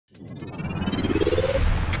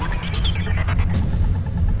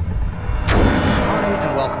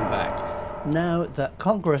now that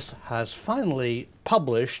Congress has finally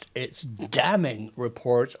published its damning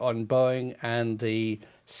report on Boeing and the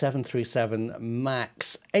 737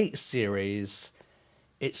 Max 8 series,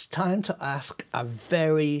 it's time to ask a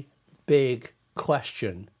very big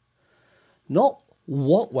question. Not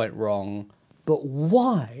what went wrong, but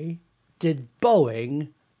why did Boeing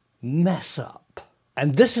mess up?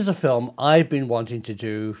 And this is a film I've been wanting to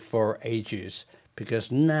do for ages,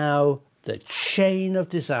 because now the chain of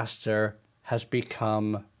disaster has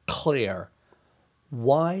become clear.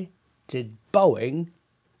 Why did Boeing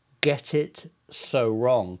get it so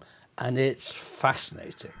wrong? And it's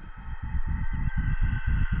fascinating.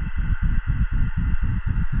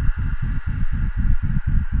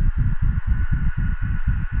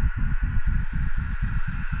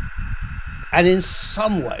 And in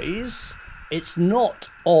some ways, it's not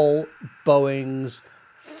all Boeing's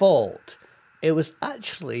fault. It was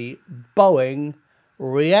actually Boeing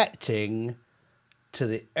reacting to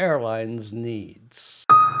the airline's needs.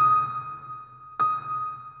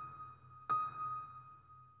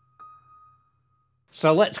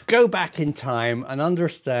 So let's go back in time and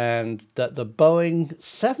understand that the Boeing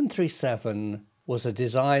 737 was a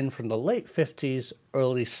design from the late 50s,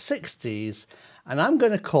 early 60s, and I'm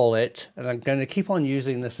going to call it, and I'm going to keep on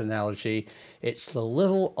using this analogy, it's the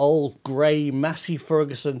little old grey Massey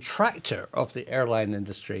Ferguson tractor of the airline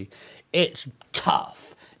industry. It's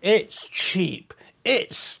tough, it's cheap,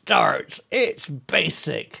 it starts, it's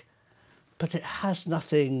basic, but it has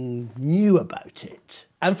nothing new about it.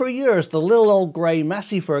 And for years, the little old grey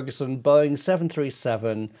Massey Ferguson Boeing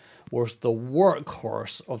 737 was the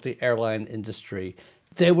workhorse of the airline industry.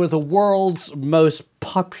 They were the world's most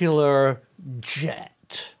popular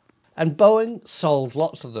jet. And Boeing sold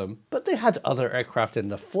lots of them, but they had other aircraft in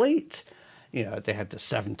the fleet. You know, they had the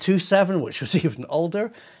 727, which was even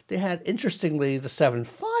older. They had, interestingly, the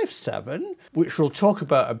 757, which we'll talk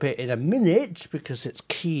about a bit in a minute because it's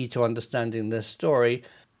key to understanding this story.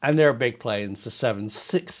 And their big planes, the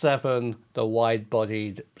 767, the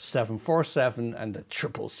wide-bodied 747, and the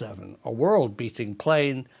 777, a world-beating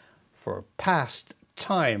plane for past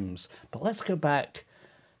times. But let's go back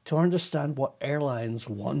to understand what airlines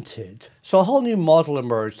wanted. So a whole new model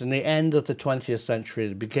emerged in the end of the 20th century,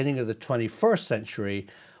 the beginning of the 21st century,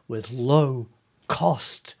 with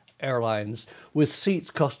low-cost airlines, with seats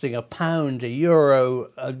costing £1, €1,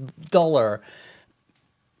 $1.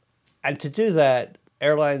 And to do that,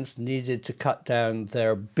 airlines needed to cut down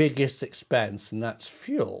their biggest expense, and that's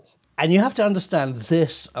fuel. And you have to understand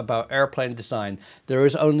this about airplane design. There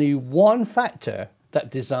is only one factor that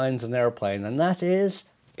designs an airplane, and that is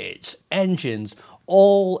its engines.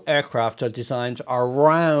 All aircraft are designed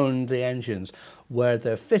around the engines, where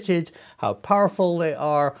they're fitted, how powerful they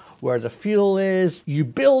are, where the fuel is. You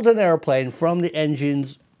build an airplane from the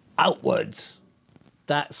engines outwards.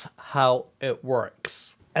 That's how it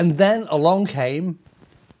works. And then along came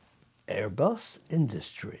Airbus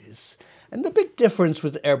Industries. And the big difference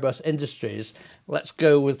with Airbus Industries, let's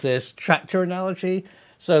go with this tractor analogy.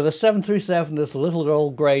 So the 737 is a little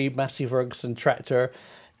old grey Massey Ferguson tractor.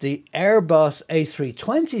 The Airbus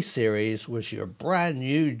A320 series was your brand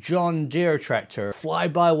new John Deere tractor.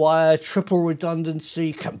 Fly-by-wire, triple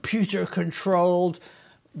redundancy, computer controlled.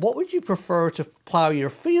 What would you prefer to plough your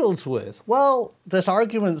fields with? Well, there's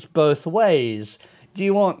arguments both ways. Do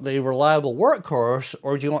you want the reliable workhorse,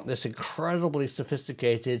 or do you want this incredibly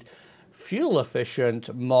sophisticated,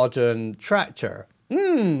 fuel-efficient, modern tractor?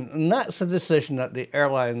 And that's the decision that the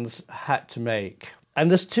airlines had to make. And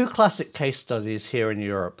there's two classic case studies here in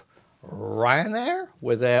Europe. Ryanair,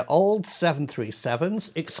 with their old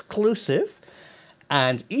 737s, exclusive,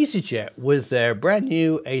 and EasyJet with their brand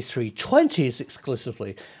new A320s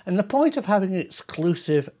exclusively. And the point of having an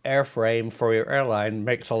exclusive airframe for your airline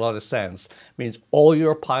makes a lot of sense. It means all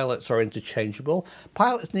your pilots are interchangeable.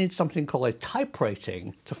 Pilots need something called a type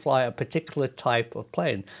rating to fly a particular type of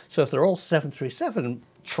plane. So if they're all 737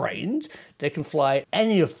 trained, they can fly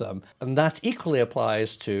any of them. And that equally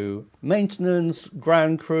applies to maintenance,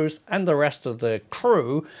 ground crews, and the rest of the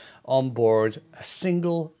crew on board a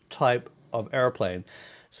single type of airplane.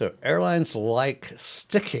 So airlines like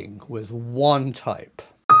sticking with one type.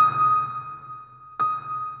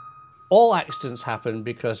 All accidents happen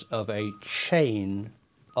because of a chain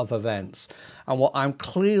of events. And what I'm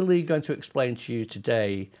clearly going to explain to you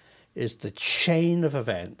today is the chain of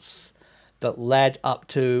events that led up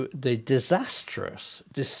to the disastrous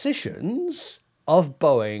decisions of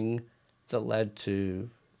Boeing that led to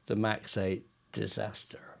the Max 8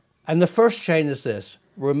 disaster. And the first chain is this.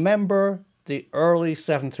 Remember the early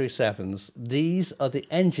 737s. These are the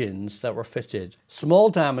engines that were fitted. Small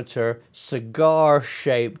diameter,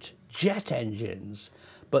 cigar-shaped jet engines.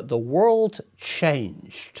 But the world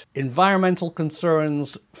changed. Environmental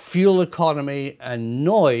concerns, fuel economy, and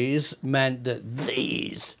noise meant that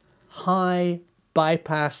these high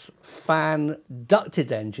bypass fan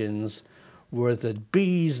ducted engines were the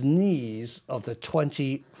bee's knees of the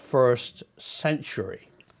 21st century.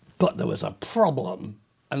 But there was a problem,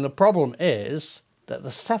 and the problem is that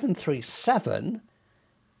the 737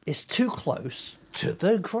 is too close to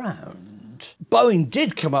the ground. Boeing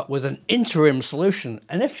did come up with an interim solution,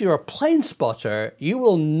 and if you're a plane spotter, you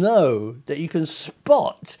will know that you can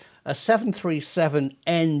spot a 737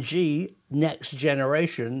 NG, next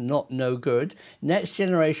generation, not no good, next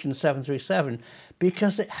generation 737,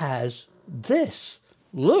 because it has this.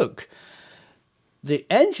 Look, the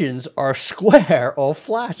engines are square or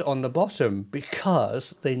flat on the bottom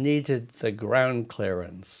because they needed the ground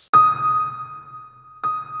clearance.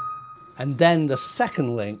 And then the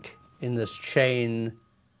second link in this chain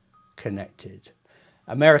connected.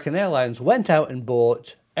 American Airlines went out and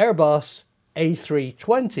bought Airbus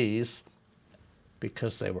A320s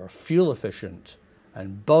because they were fuel efficient,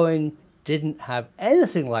 and Boeing didn't have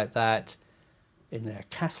anything like that in their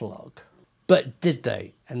catalogue. But did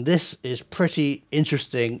they? And this is pretty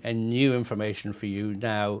interesting and new information for you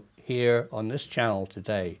now here on this channel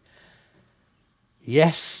today.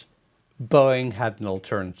 Yes, Boeing had an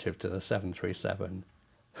alternative to the 737.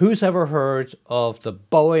 Who's ever heard of the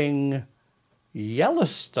Boeing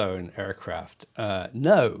Yellowstone aircraft?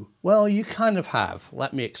 No. Well, you kind of have.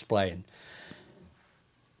 Let me explain.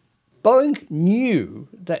 Boeing knew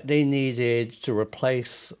that they needed to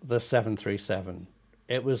replace the 737.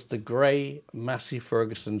 It was the grey Massey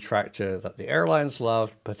Ferguson tractor that the airlines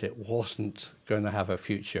loved, but it wasn't going to have a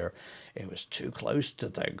future. It was too close to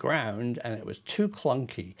the ground and it was too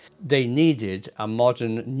clunky. They needed a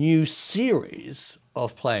modern new series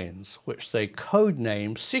of planes, which they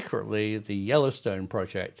codenamed secretly the Yellowstone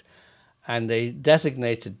Project. And they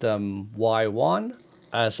designated them Y1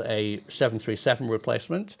 as a 737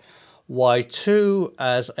 replacement, Y2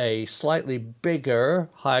 as a slightly bigger,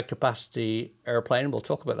 higher capacity airplane, we'll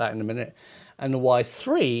talk about that in a minute, and the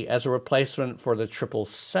Y3 as a replacement for the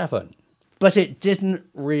 777. But it didn't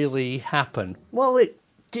really happen. Well, it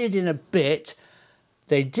did in a bit.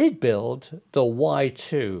 They did build the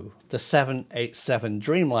Y2, the 787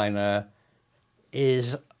 Dreamliner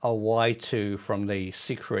is a Y2 from the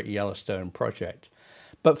secret Yellowstone project.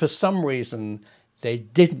 But for some reason, they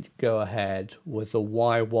didn't go ahead with the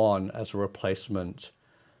Y1 as a replacement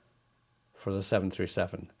for the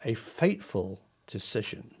 737. A fateful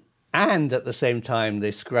decision. And at the same time,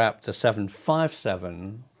 they scrapped the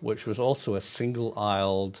 757, which was also a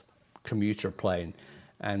single-aisled commuter plane.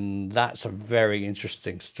 And that's a very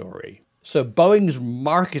interesting story. So Boeing's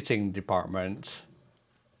marketing department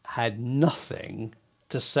had nothing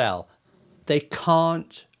to sell. They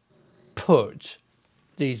can't put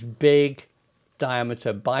these big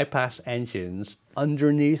diameter bypass engines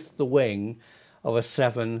underneath the wing of a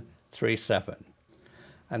 737.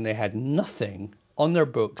 And they had nothing on their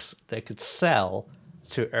books they could sell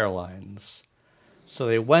to airlines. So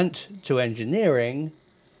they went to engineering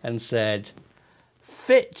and said,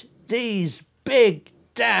 fit these big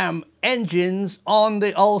damn engines on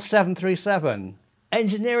the old 737.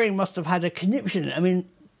 Engineering must have had a conniption. I mean,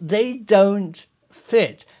 they don't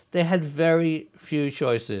fit. They had very few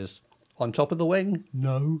choices. On top of the wing?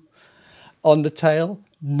 No. On the tail?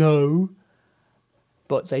 No.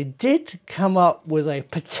 But they did come up with a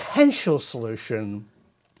potential solution,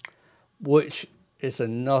 which is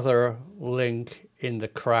another link in the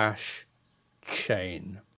crash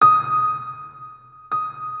chain.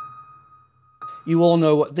 You all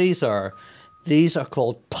know what these are. These are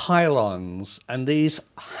called pylons, and these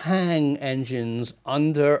hang engines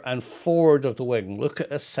under and forward of the wing. Look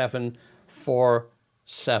at a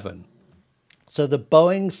 747. So the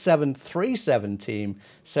Boeing 737 team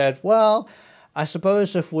said, well, I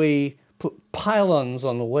suppose if we put pylons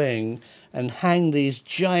on the wing and hang these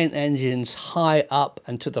giant engines high up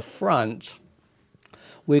and to the front,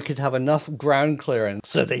 we could have enough ground clearance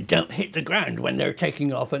so they don't hit the ground when they're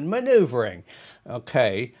taking off and maneuvering.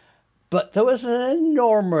 Okay, but there was an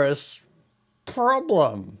enormous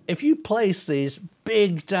problem. If you place these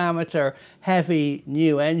big diameter, heavy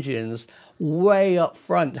new engines way up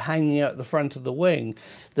front, hanging out the front of the wing,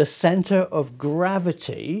 the center of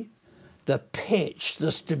gravity, the pitch,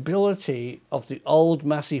 the stability of the old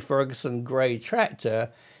Massey Ferguson grey tractor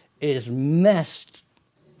is messed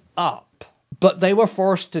up. But they were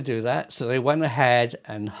forced to do that, so they went ahead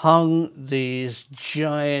and hung these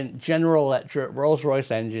giant General Electric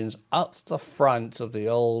Rolls-Royce engines up the front of the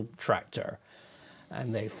old tractor.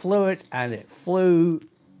 And they flew it, and it flew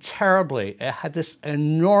terribly. It had this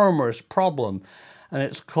enormous problem, and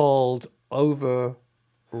it's called over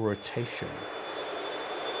rotation.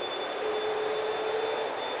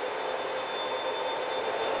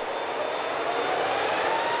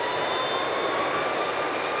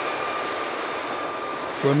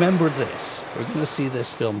 Remember this, we're going to see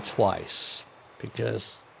this film twice,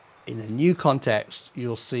 because in a new context,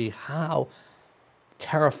 you'll see how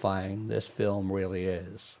terrifying this film really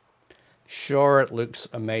is. Sure, it looks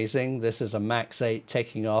amazing. This is a Max 8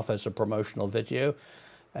 taking off as a promotional video.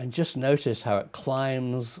 And just notice how it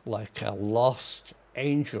climbs like a lost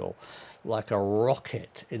angel, like a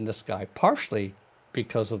rocket in the sky, partially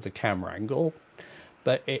because of the camera angle,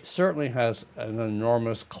 but it certainly has an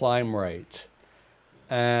enormous climb rate.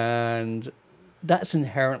 And that's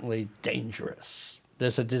inherently dangerous.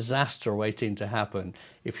 There's a disaster waiting to happen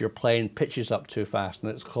if your plane pitches up too fast,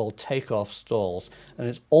 and it's called takeoff stalls, and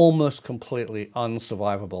it's almost completely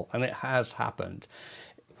unsurvivable, and it has happened.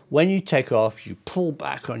 When you take off, you pull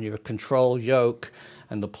back on your control yoke,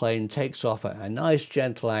 and the plane takes off at a nice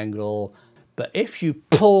gentle angle. But if you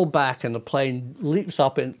pull back and the plane leaps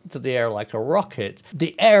up into the air like a rocket,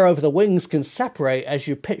 the air over the wings can separate as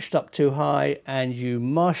you pitched up too high and you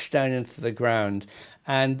mush down into the ground.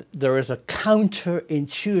 And there is a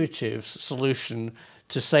counterintuitive solution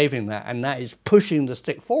to saving that, and that is pushing the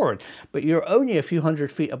stick forward. But you're only a few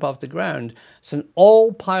hundred feet above the ground, so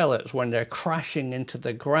all pilots, when they're crashing into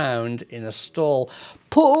the ground in a stall,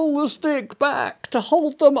 pull the stick back to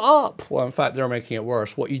hold them up. Well, in fact, they're making it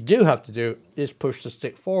worse. What you do have to do is push the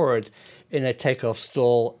stick forward in a takeoff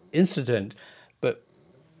stall incident, but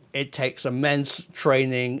it takes immense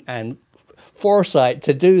training and foresight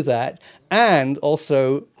to do that. And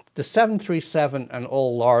also, the 737 and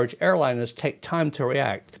all large airliners take time to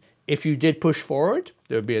react. If you did push forward,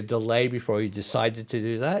 there would be a delay before you decided to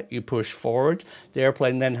do that. You push forward, the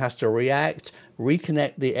airplane then has to react,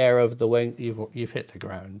 reconnect the air over the wing, you've hit the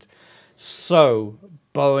ground. So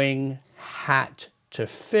Boeing had to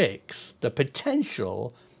fix the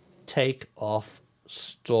potential takeoff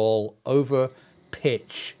stall over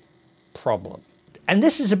pitch problem. And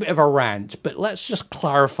this is a bit of a rant, but let's just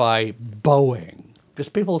clarify Boeing. Because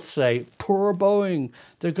people say, poor Boeing,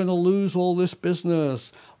 they're going to lose all this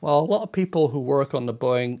business. Well, a lot of people who work on the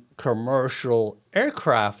Boeing commercial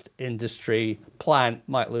aircraft industry plant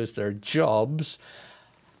might lose their jobs,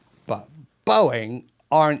 but Boeing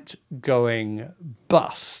aren't going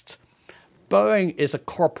bust. Boeing is a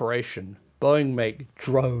corporation. Boeing make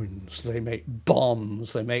drones, they make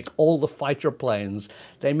bombs, they make all the fighter planes,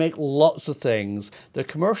 they make lots of things. The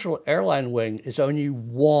commercial airline wing is only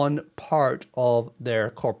one part of their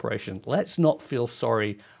corporation. Let's not feel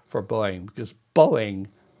sorry for Boeing, because Boeing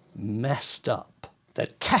messed up. The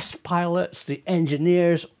test pilots, the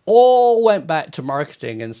engineers, all went back to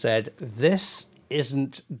marketing and said, this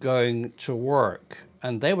isn't going to work.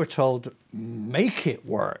 And they were told, make it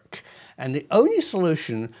work. And the only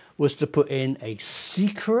solution was to put in a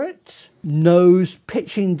secret nose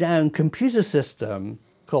pitching down computer system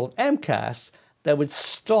called MCAS that would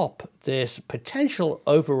stop this potential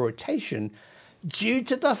over-rotation due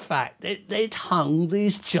to the fact that they'd hung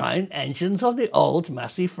these giant engines on the old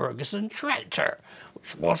Massey Ferguson tractor,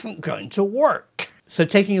 which wasn't going to work. So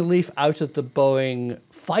taking a leaf out of the Boeing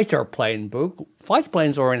fighter plane book, fighter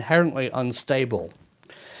planes are inherently unstable.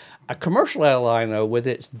 A commercial airliner with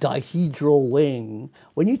its dihedral wing,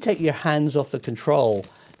 when you take your hands off the control,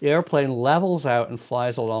 the airplane levels out and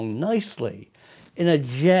flies along nicely. In a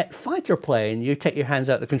jet fighter plane, you take your hands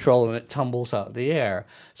out of the control and it tumbles out of the air.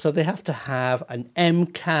 So they have to have an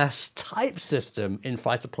MCAS type system in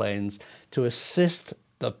fighter planes to assist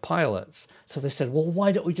the pilots. So they said, well,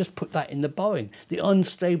 why don't we just put that in the Boeing? The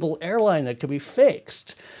unstable airliner can be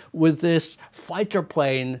fixed with this fighter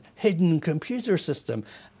plane hidden computer system.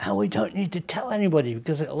 And we don't need to tell anybody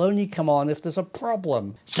because it'll only come on if there's a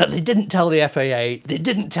problem. So they didn't tell the FAA, they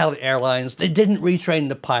didn't tell the airlines, they didn't retrain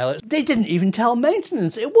the pilots, they didn't even tell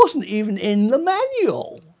maintenance. It wasn't even in the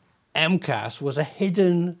manual. MCAS was a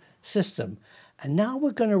hidden system. And now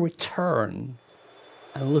we're going to return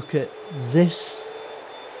and look at this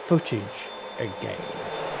footage again.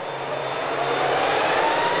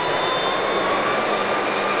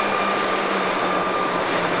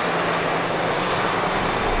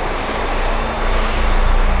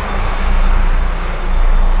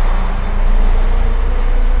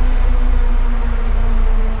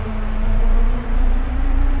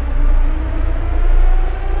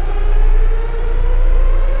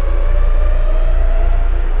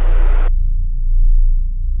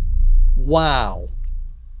 Wow.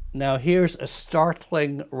 Now here's a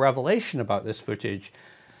startling revelation about this footage.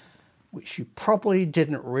 which you probably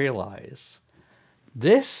didn't realize,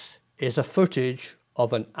 this is a footage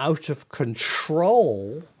of an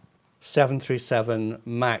out-of-control 737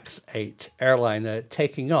 MAX 8 airliner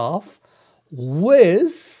taking off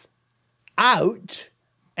without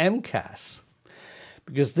MCAS.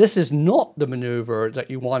 Because this is not the maneuver that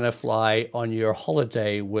you want to fly on your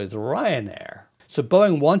holiday with Ryanair. So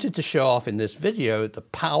Boeing wanted to show off in this video the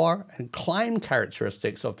power and climb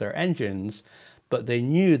characteristics of their engines, but they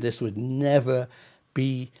knew this would never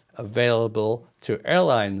be available to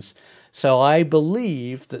airlines. So I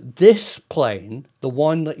believe that this plane, the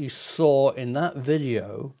one that you saw in that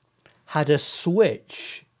video, had a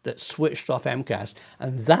switch that switched off MCAS,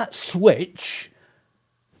 and that switch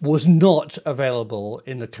was not available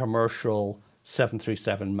in the commercial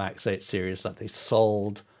 737 MAX 8 series that they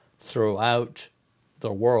sold throughout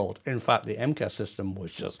the world. In fact, the MCAS system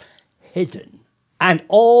was just hidden. And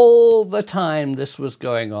all the time this was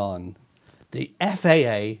going on, the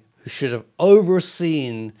FAA, who should have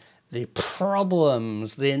overseen the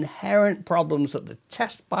problems, the inherent problems that the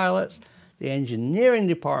test pilots, the engineering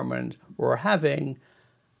department were having,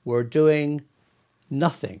 were doing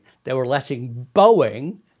nothing. They were letting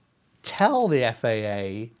Boeing tell the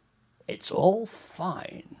FAA it's all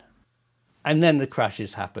fine. And then the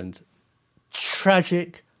crashes happened.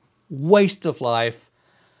 Tragic waste of life,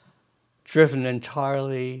 driven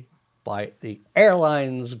entirely by the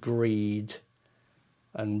airline's greed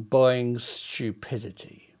and Boeing's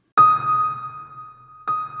stupidity.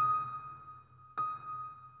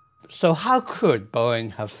 So how could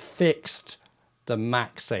Boeing have fixed the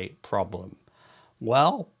MAX 8 problem?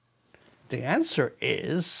 Well, the answer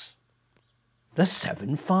is the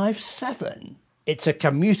 757. It's a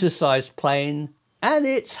commuter-sized plane and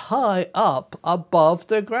it's high up above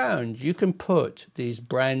the ground. You can put these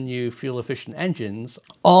brand new fuel-efficient engines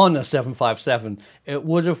on a 757. It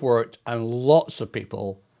would have worked, and lots of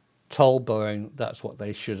people told Boeing that's what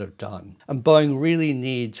they should have done. And Boeing really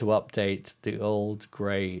need to update the old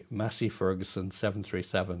grey Massey Ferguson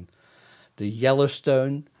 737. The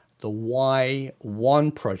Yellowstone, the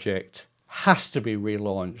Y1 project has to be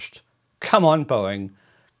relaunched. Come on, Boeing,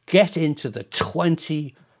 get into the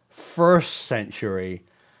 21st century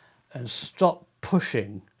and stop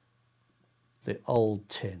pushing the old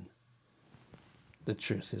tin. The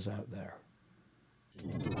truth is out there.